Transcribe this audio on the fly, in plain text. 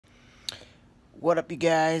What up, you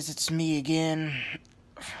guys? It's me again.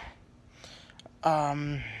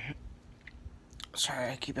 Sorry,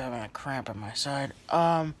 I keep having a cramp in my side.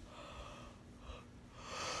 Better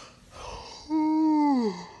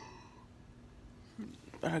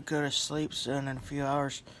go to sleep soon in a few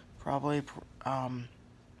hours, probably.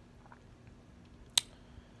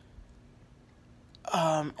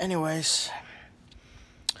 Anyways,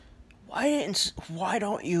 why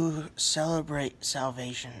don't you celebrate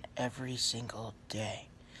salvation every single day?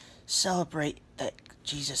 Celebrate that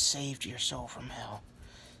Jesus saved your soul from hell.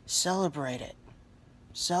 Celebrate it.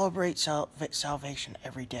 Celebrate salvation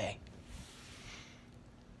every day.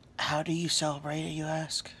 How do you celebrate it, you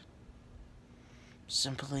ask?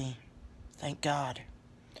 Simply thank God.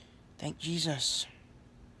 Thank Jesus.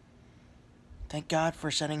 Thank God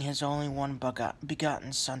for sending his only one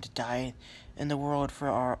begotten Son to die in the world for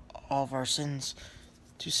all of our sins,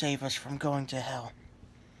 to save us from going to hell.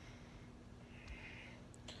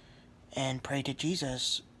 And pray to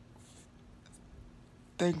Jesus,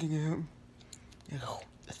 thanking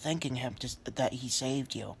him that he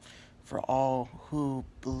saved you. For all who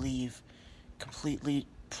believe, completely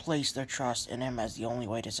place their trust in him as the only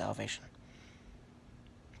way to salvation.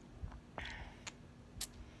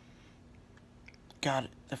 God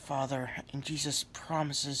the Father and Jesus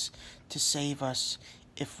promises to save us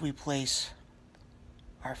if we place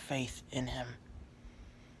our faith in him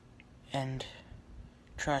and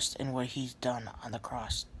trust in what he's done on the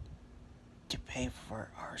cross to pay for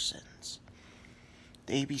our sins.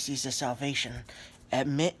 The ABCs of salvation: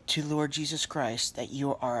 admit to Lord Jesus Christ that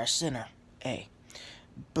you are a sinner. A.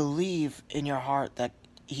 Believe in your heart that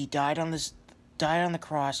he died on the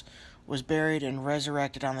cross, was buried, and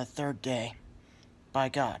resurrected on the third day by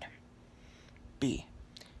God. B.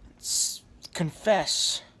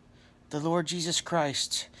 Confess the Lord Jesus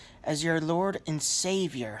Christ as your Lord and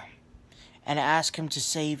Savior, and ask him to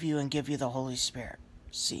save you and give you the Holy Spirit.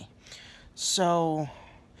 C. So,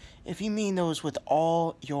 if you mean those with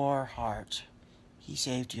all your heart, he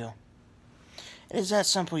saved you. It is that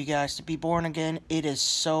simple, you guys. To be born again, it is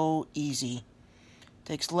so easy. It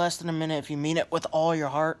takes less than a minute if you mean it with all your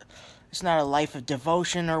heart. It's not a life of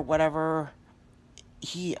devotion or whatever.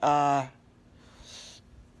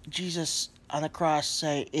 Jesus on the cross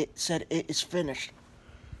said it is finished.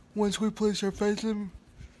 Once we place our faith in him,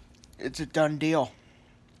 it's a done deal.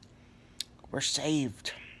 We're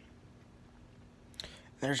saved.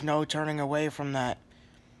 There's no turning away from that.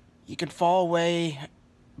 You can fall away,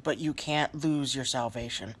 but you can't lose your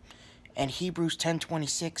salvation. And Hebrews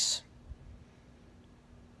 10:26,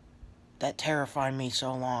 that terrified me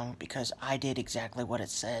so long because I did exactly what it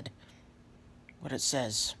said. What it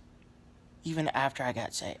says, even after I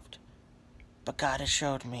got saved. But God has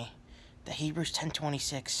showed me that Hebrews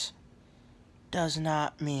 10:26 does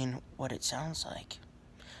not mean what it sounds like.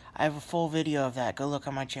 I have a full video of that. Go look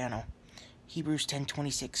on my channel. Hebrews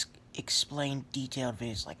 10:26 explained detailed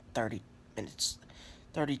videos, like 30 minutes,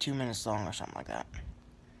 32 minutes long or something like that.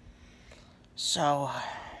 So,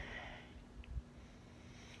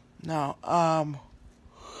 no,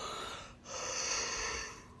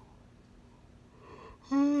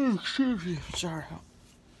 excuse me, sorry.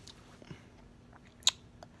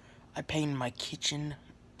 I painted my kitchen,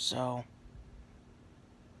 so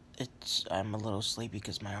I'm a little sleepy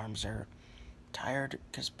because my arms are tired,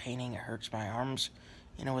 because painting, it hurts my arms.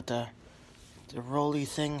 You know, with the rolly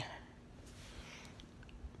thing.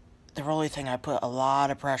 The rolly thing, I put a lot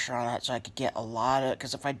of pressure on that so I could get a lot of,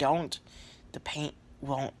 because if I don't, the paint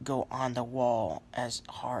won't go on the wall as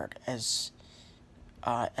hard, as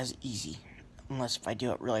easy, unless if I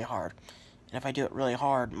do it really hard. And if I do it really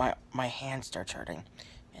hard, my hand starts hurting,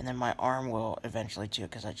 and then my arm will eventually too,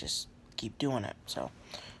 because I just keep doing it. So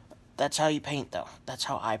that's how you paint, though. That's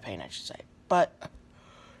how I paint, I should say. But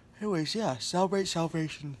anyways, yeah, celebrate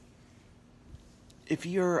salvation. If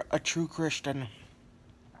you're a true Christian,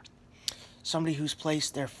 somebody who's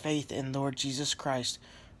placed their faith in Lord Jesus Christ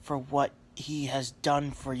for what he has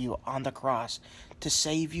done for you on the cross to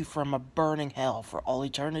save you from a burning hell for all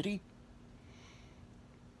eternity,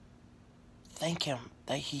 thank him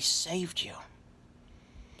that he saved you.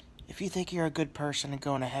 If you think you're a good person and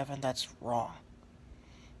going to heaven, that's wrong.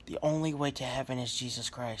 The only way to heaven is Jesus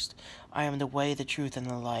Christ. I am the way, the truth, and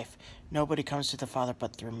the life. Nobody comes to the Father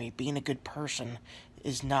but through me. Being a good person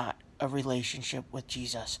is not a relationship with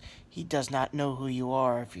Jesus. He does not know who you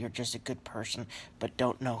are if you're just a good person but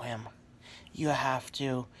don't know him. You have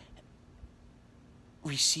to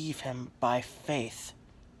receive him by faith.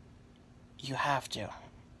 You have to.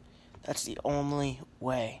 That's the only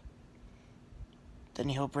way. Then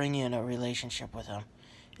he'll bring you in a relationship with him.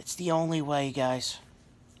 It's the only way, guys.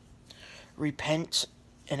 Repent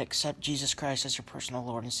and accept Jesus Christ as your personal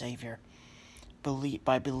Lord and Savior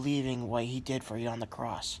by believing what He did for you on the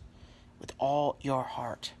cross with all your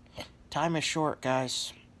heart. Time is short,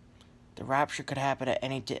 guys. The rapture could happen at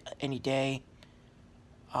any day,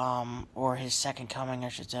 or His second coming, I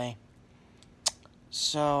should say.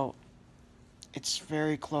 So, it's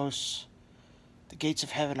very close. The gates of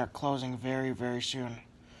heaven are closing very, very soon.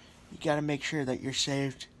 You gotta make sure that you're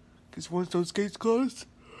saved, because once those gates close,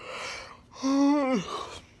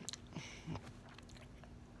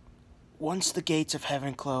 once the gates of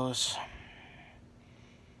heaven close,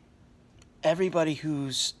 everybody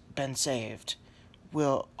who's been saved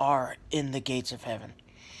are in the gates of heaven,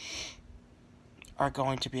 are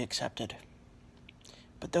going to be accepted.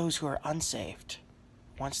 But those who are unsaved,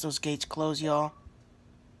 once those gates close, y'all,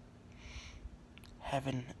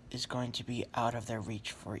 heaven is going to be out of their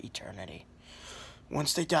reach for eternity.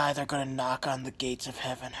 Once they die, they're going to knock on the gates of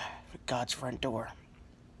heaven, God's front door.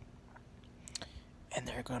 And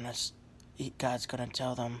God's going to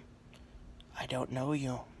tell them, I don't know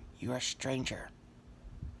you. You're a stranger.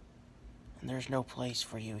 And there's no place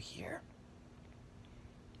for you here.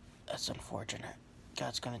 That's unfortunate.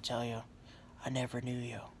 God's going to tell you, I never knew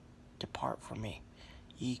you. Depart from me,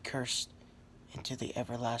 ye cursed, into the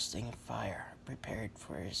everlasting fire prepared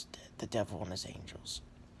for the devil and his angels.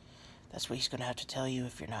 That's what He's going to have to tell you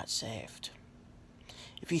if you're not saved.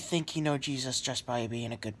 If you think you know Jesus just by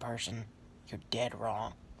being a good person, you're dead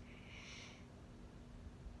wrong.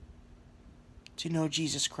 To know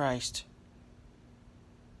Jesus Christ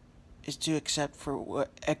is to accept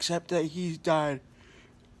that He died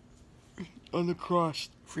on the cross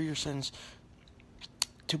for your sins.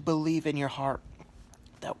 To believe in your heart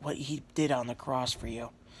that what He did on the cross for you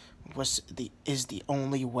is the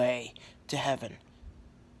only way to heaven.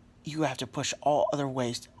 You have to push all other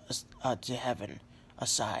ways to heaven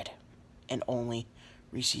aside and only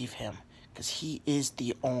receive Him, because He is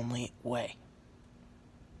the only way.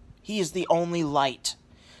 He is the only light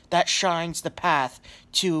that shines the path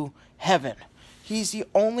to heaven. He's the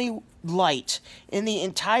only light in the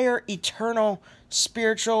entire eternal,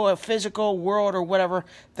 spiritual, or physical world or whatever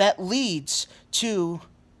that leads to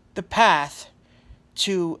the path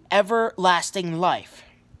to everlasting life.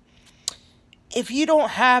 If you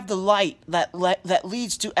don't have the light that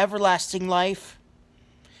leads to everlasting life,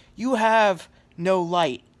 you have no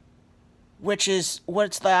light, which is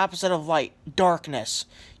what's the opposite of light? Darkness.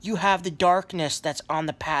 You have the darkness that's on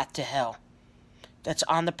the path to hell. That's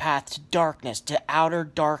on the path to darkness, to outer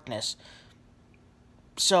darkness.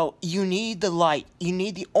 So you need the light. You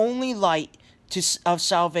need the only light of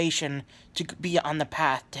salvation to be on the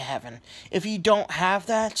path to heaven. If you don't have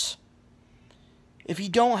that, if you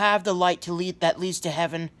don't have the light that leads to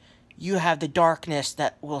heaven, you have the darkness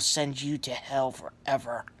that will send you to hell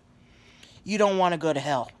forever. You don't want to go to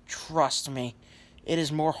hell. Trust me. It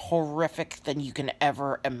is more horrific than you can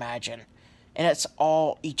ever imagine. And it's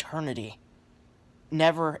all eternity.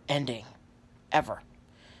 Never ending. Ever.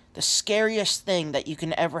 The scariest thing that you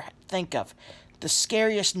can ever think of. The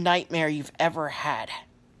scariest nightmare you've ever had.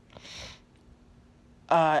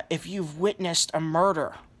 If you've witnessed a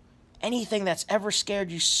murder. Anything that's ever scared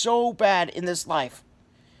you so bad in this life.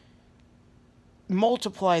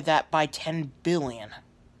 Multiply that by 10 billion.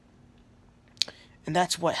 And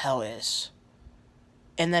that's what hell is.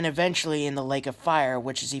 And then eventually in the lake of fire,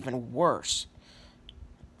 which is even worse.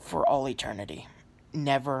 For all eternity.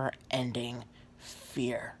 Never-ending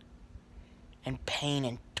fear. And pain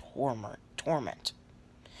and torment.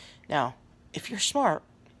 Now, if you're smart,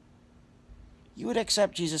 you would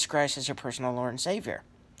accept Jesus Christ as your personal Lord and Savior.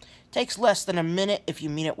 It takes less than a minute if you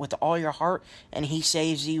mean it with all your heart, and He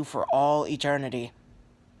saves you for all eternity.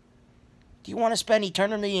 Do you want to spend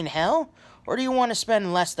eternity in hell? Or do you want to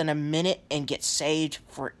spend less than a minute and get saved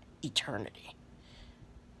for eternity?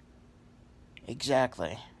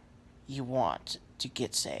 Exactly. You want to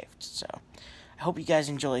get saved. So, I hope you guys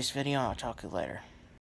enjoy this video. I'll talk to you later.